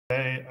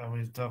Today I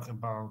will talk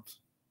about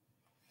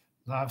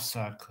life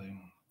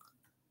cycling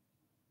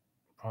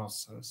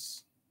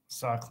process,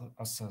 cycle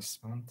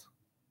assessment.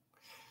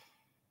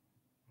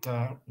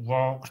 The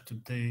work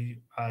today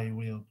I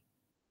will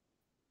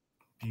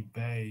be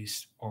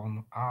based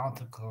on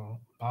article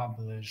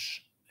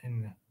published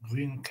in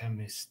Green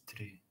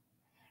Chemistry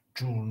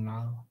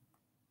journal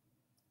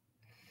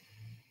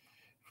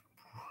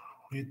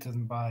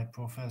written by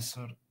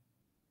Professor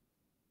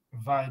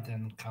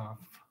Weidenkamp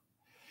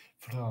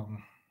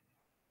from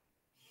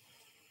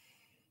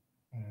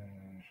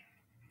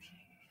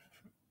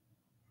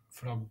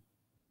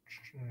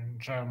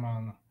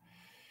German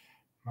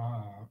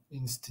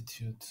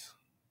Institute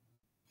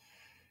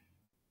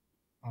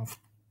of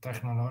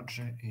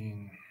Technology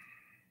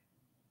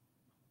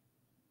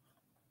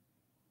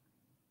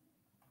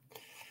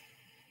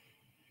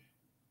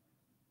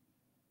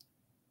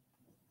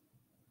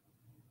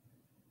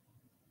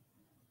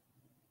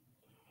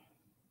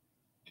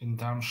in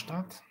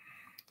Darmstadt,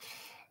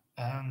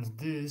 and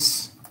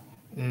this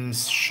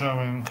is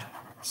showing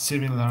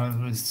similar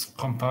with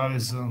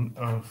comparison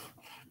of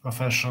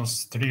Professor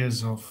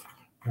Striezov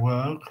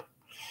work,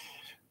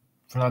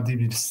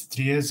 Vladimir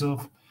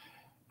Striezov,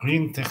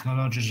 Green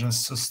Technology and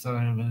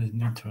Sustainable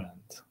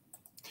Nutrient.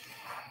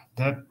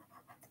 That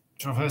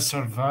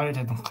Professor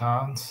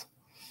Weidenkamp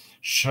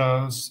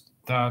shows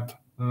that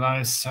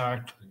life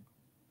cycle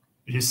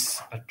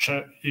is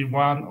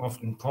one of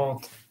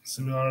important,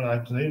 similar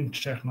like green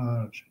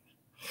technology,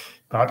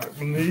 but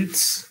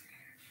needs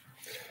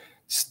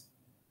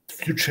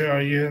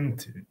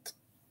future-oriented,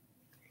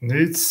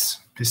 needs,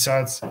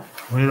 besides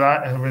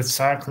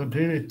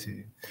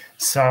recyclability,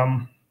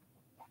 some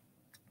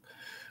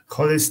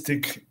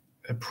holistic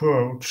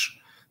approach.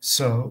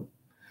 So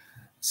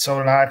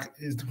like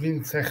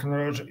green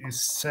technology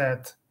is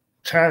set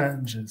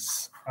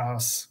challenges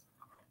as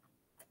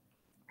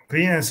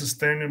green and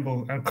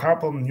sustainable and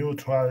carbon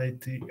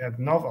neutrality and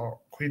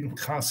novel green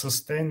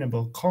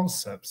sustainable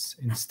concepts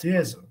in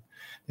Striezov.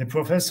 The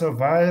Professor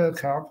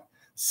Weidenkamp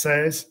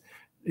says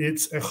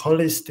it's a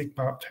holistic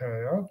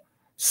material,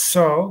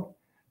 so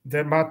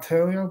the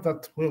material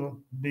that will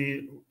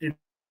be in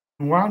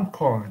one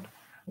point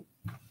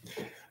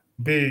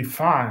be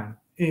fine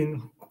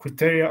in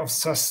criteria of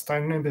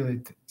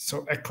sustainability,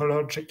 so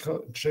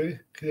ecological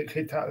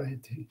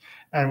criticality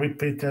and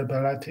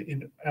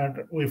repeatability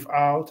and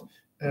without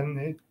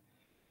any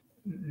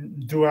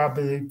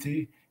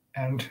durability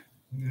and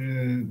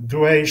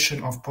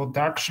duration of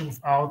production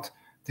without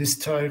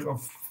destroying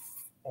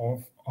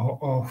of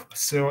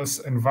serious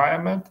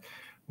environment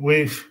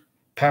with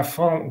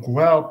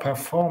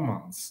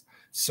performance,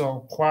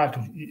 so quite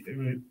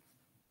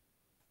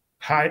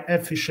high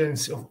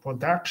efficiency of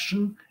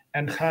production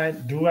and high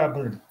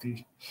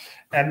durability.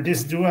 And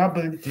this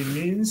durability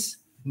means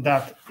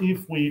that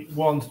if we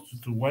want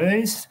to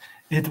waste,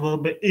 it will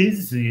be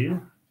easy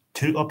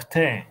to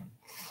obtain.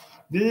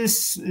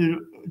 This is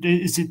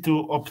easy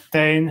to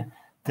obtain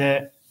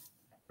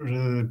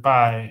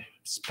by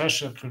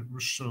special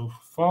crucial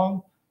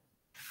form,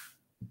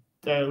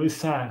 the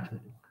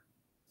recycling.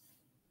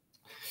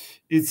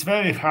 It's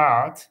very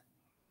hard,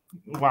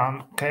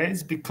 one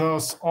case,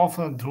 because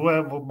often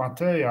durable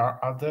material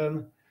are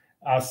then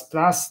as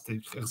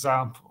plastic,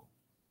 example,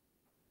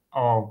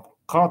 or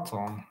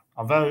cotton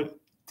are very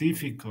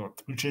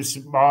difficult, which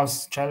is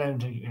most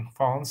challenging in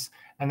funds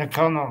and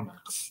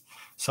economics.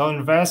 So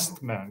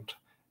investment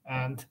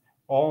and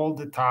all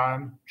the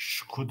time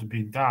could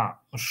be done,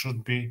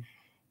 should be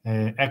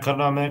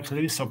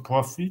economically, so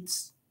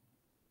profits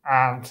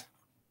and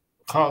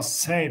cost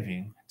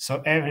saving,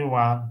 so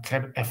everyone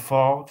can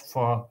afford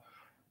for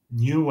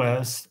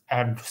newest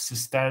and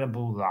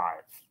sustainable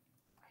life.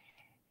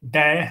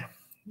 The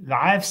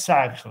life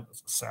cycle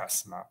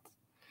assessment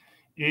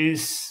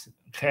needs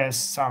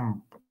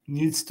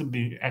to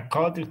be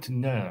according to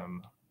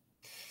norm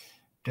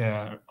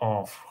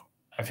of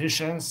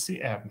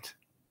efficiency and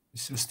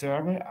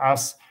sustainability,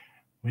 as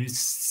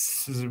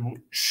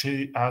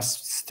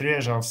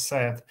Striezov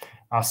said,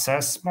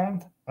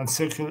 assessment and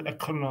circular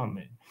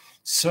economy.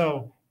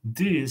 So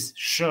this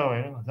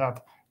showing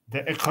that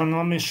the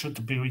economy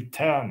should be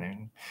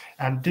returning,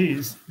 and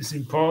this is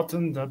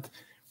important that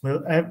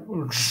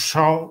will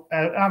show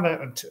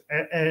other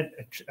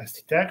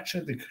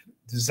architecture,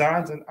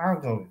 designs, and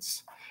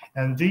algorithms,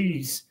 and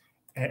these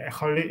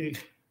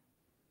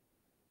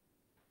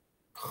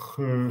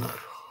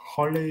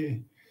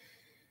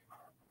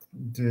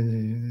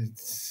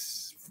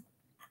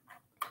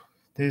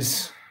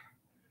this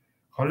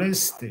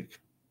holistic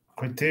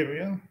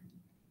criteria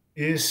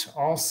is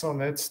also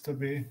needs to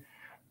be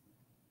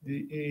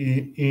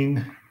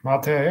in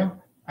material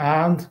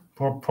and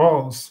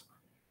propose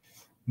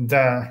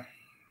the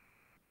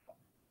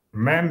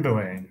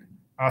membrane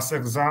as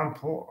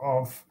example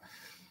of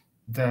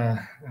the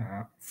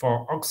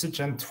for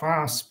oxygen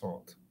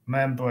transport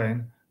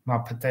membrane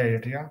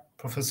material.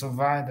 Professor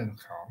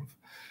Weidenkamp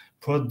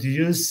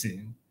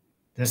producing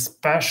the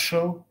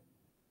special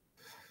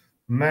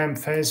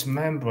phase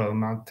membrane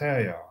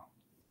material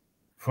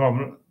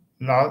from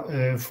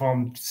very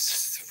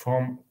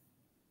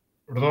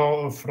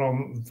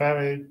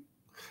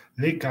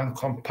ligand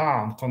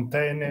compound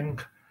containing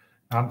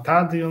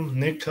anthadium,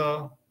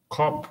 nickel,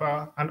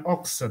 copper, and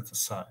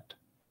oxidase,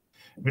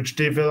 which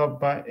developed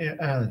by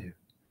earlier.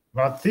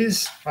 But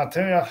this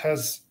material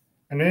has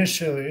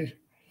initially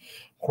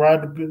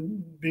quite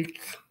big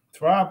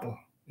trouble.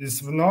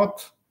 It's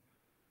not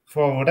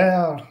for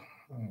rare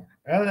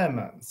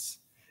elements.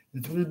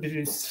 It will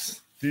be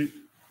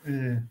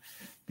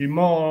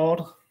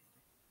more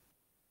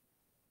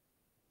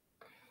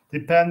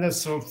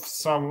dependence of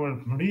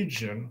some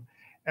region,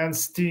 and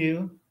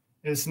still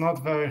is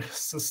not very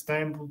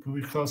sustainable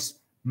because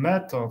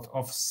method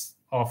of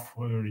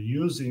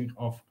using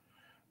of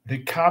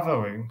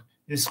recovering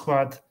is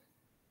quite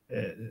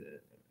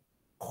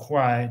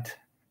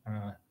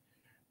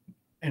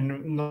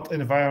not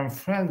environment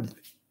friendly.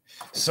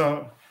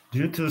 So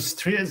due to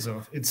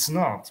Strezov, it's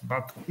not,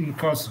 but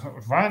because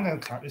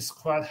Weinenkamp is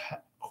quite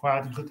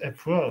good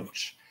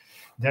approach.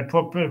 The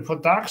proper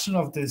production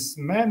of this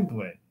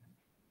membrane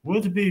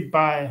would be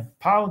by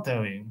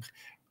powdering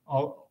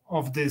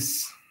of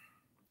this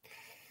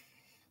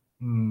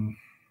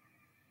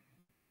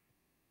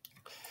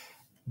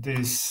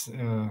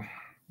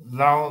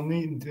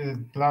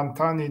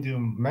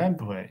lanthanidum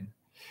membrane,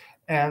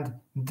 and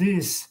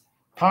this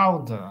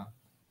powder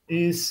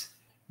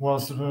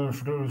was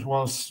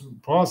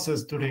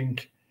processed during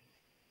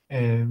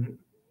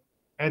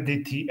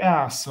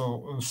ADTR,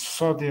 so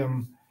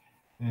sodium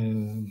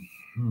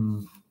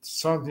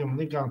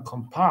ligand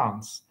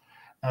compounds,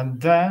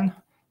 and then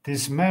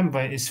this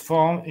membrane is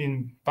formed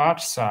in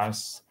batch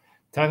size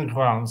 10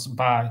 grams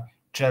by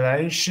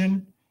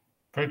gelation,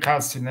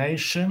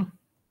 precalcination,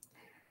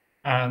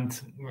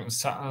 and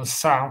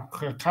some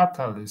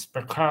catalyst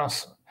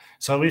precursor.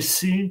 So we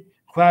see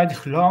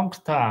quite long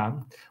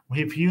time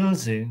with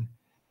using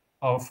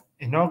of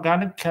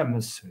inorganic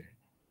chemistry,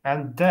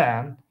 and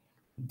then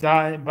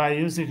by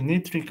using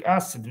nitric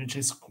acid, which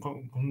is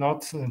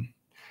not in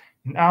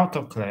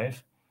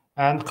autoclave,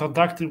 and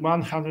conducting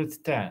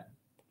 110.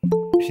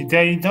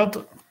 They don't,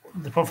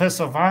 the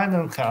Professor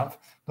Weinenkamp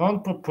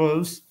don't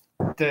propose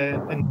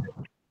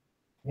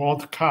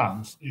what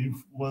comes, if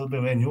will be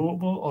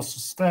renewable or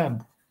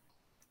sustainable.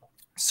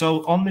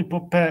 So only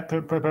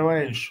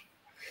preparation.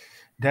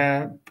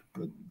 The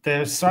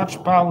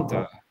such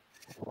powder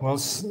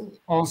was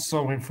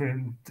also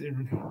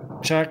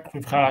checked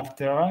with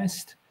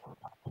characterized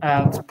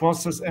and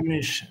process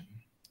emission,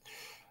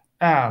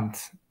 and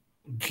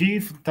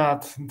give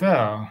that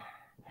their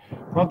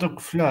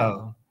product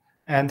flow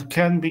and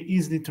can be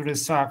easily to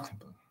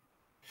recyclable.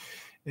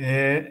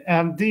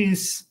 And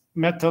this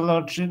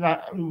methodology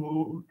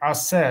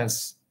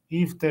assess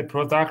if the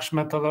production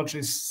methodology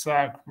is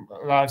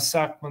life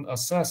cycle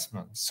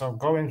assessment. So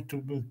going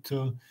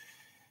to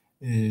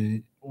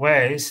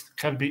waste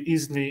can be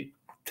easily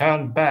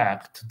turned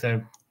back to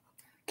the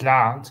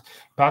plant,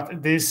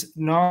 but this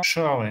not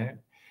showing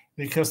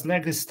because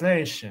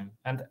legislation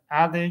and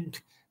adding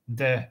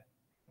the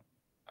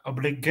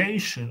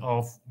obligation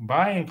of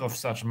buying of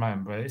such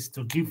membranes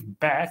to give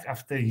back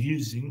after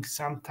using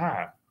some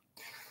time.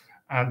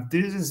 And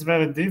this is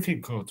very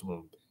difficult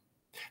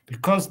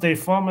because they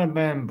form a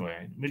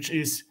membrane which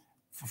is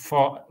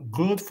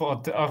good for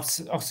the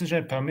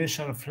oxygen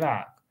permeation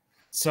flag.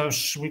 So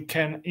we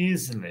can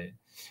easily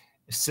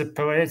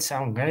separate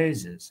some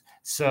gases.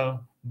 So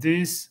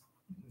these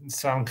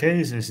some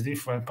cases,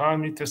 different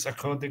parameters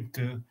according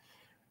to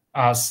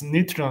as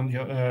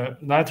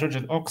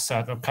nitrogen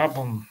oxide or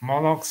carbon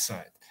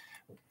monoxide.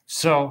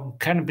 So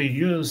can be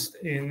used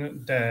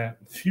in the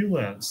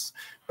fuels,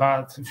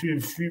 but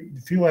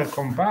fuel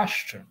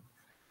combustion,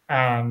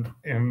 and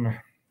in,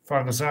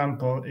 for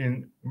example,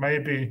 in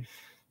maybe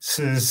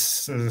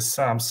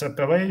some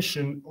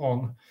separation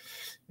on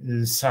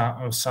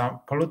some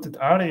polluted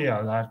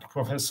area, like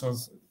Professor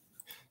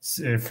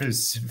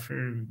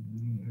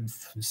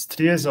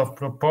Strezov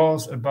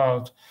proposed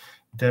about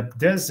the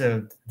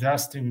desert,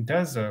 dusting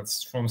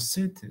deserts from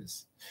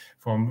cities,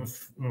 from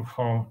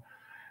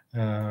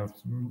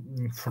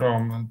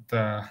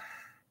the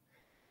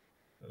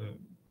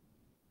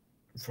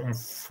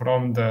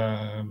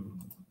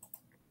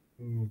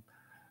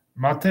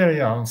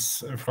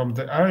materials from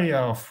the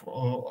area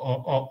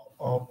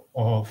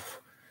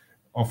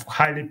of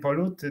highly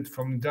polluted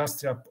from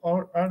industrial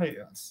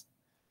areas,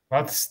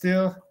 but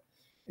still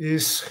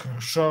is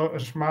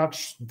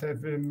much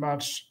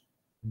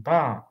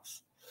bad.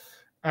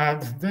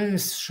 And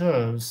this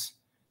shows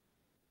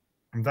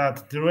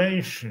that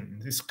duration,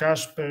 this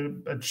cash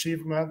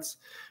achievements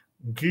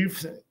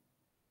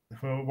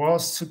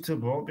was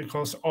suitable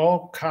because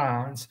all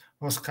kinds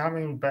was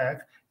coming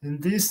back,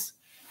 and this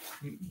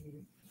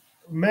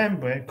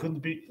membrane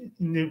could be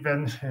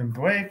even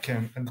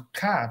broken and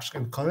catch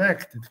and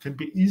collected, could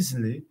be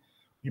easily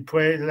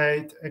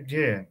replayed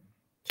again.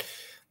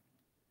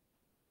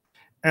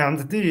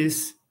 And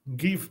this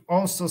give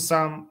also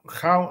some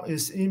how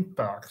is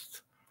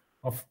impact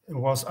of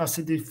was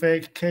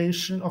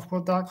acidification of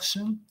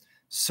production.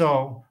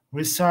 So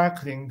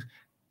recycling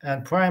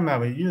and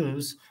primary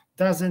use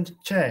doesn't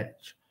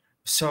change.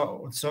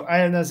 So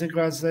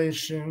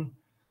ionization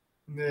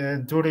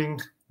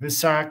during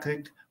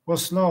recycling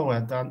was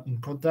lower than in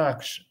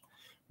production.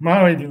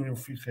 Marine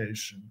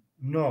unification,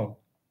 no.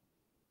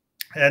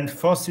 And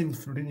fossil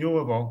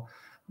renewable,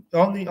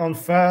 only on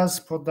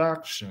first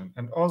production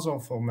and ozone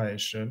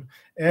formation,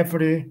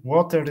 every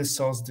water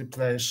resource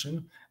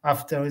depletion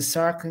after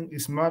recycling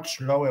is much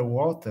lower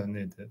water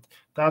needed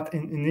than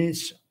in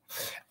initial.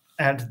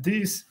 And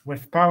this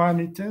with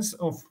parameters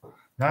of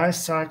life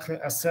cycle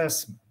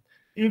assessment.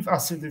 If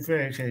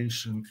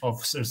acidification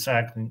of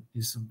recycling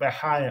is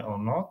higher or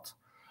not,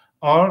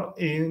 or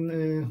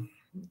in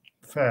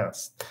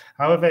first.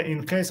 However,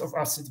 in case of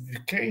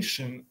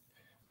acidification,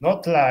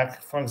 not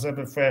like, for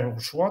example,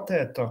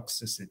 freshwater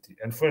toxicity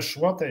and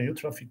freshwater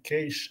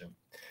eutrophication,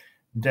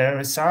 the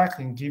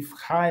recycling give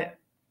high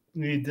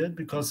needed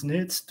because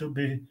needs to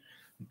be,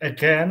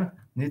 again,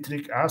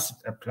 nitric acid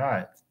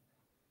applied.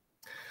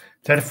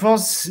 Therefore,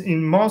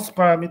 in most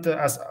parameters,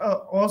 as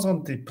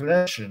ozone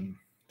depletion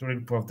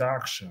during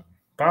production,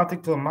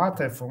 particle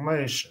matter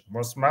formation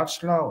was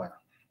much lower,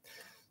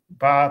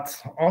 but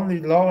only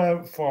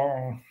lower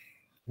for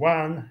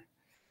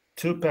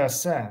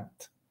 1-2%.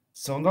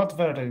 So not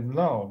very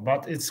low,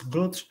 but it's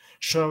good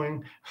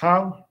showing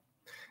how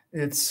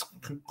it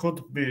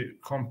could be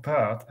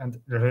compared and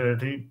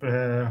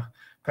repaired,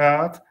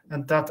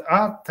 and that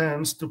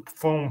attempts to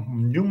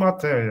form new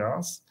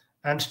materials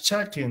and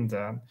checking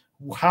them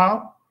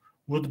how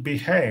would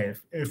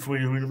behave if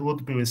we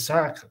would be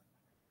recycled,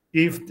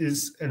 if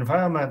this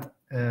environment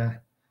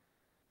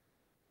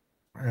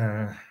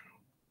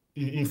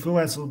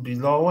influence will be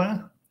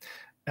lower,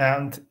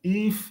 and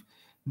if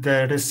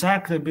the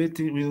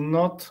recyclability will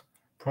not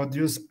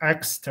produce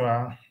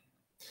extra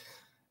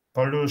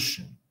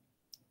pollution.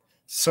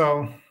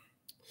 So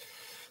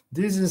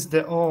this is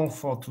the all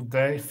for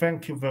today.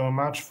 Thank you very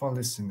much for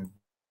listening.